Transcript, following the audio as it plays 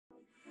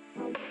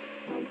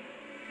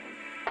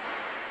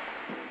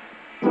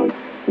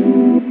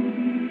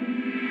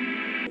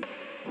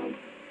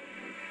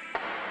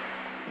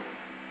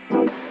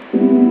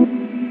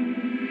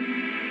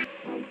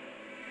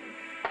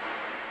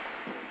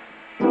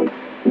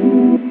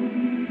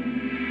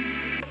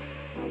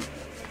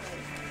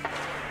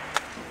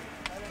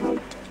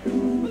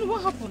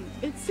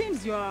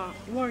seems you are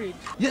worried.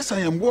 Yes, I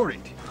am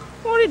worried.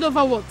 Worried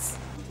over what?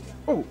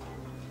 Oh,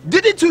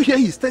 didn't you hear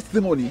his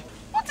testimony?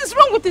 What is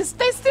wrong with his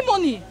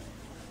testimony?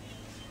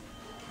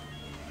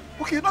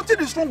 Okay, nothing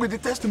is wrong with the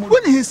testimony.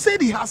 When he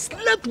said he has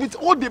slept with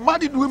all the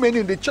married women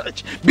in the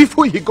church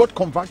before he got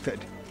converted.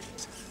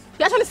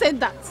 He actually said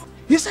that?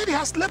 He said he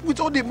has slept with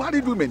all the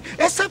married women,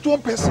 except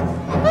one person.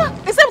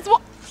 Except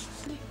what?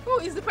 Who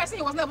is the person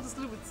he was not able to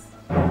sleep with?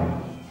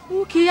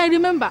 Okay, I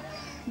remember.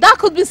 That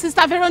could be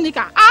Sister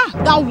Veronica.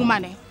 That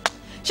woman.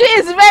 She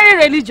is very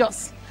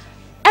religious.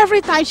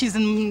 Every time she's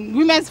in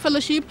women's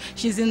fellowship,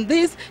 she's in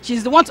this,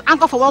 she's the one to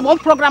anchor for one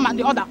program and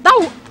the other.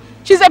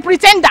 She's a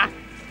pretender.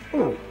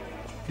 Oh,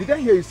 did I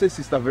hear you say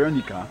Sister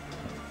Veronica?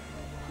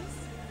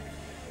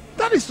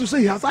 That is to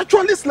say he has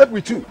actually slept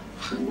with you.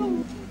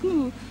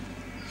 No.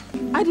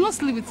 I did not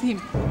sleep with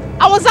him.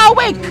 I was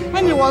awake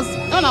when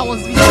I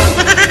was with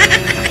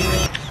him.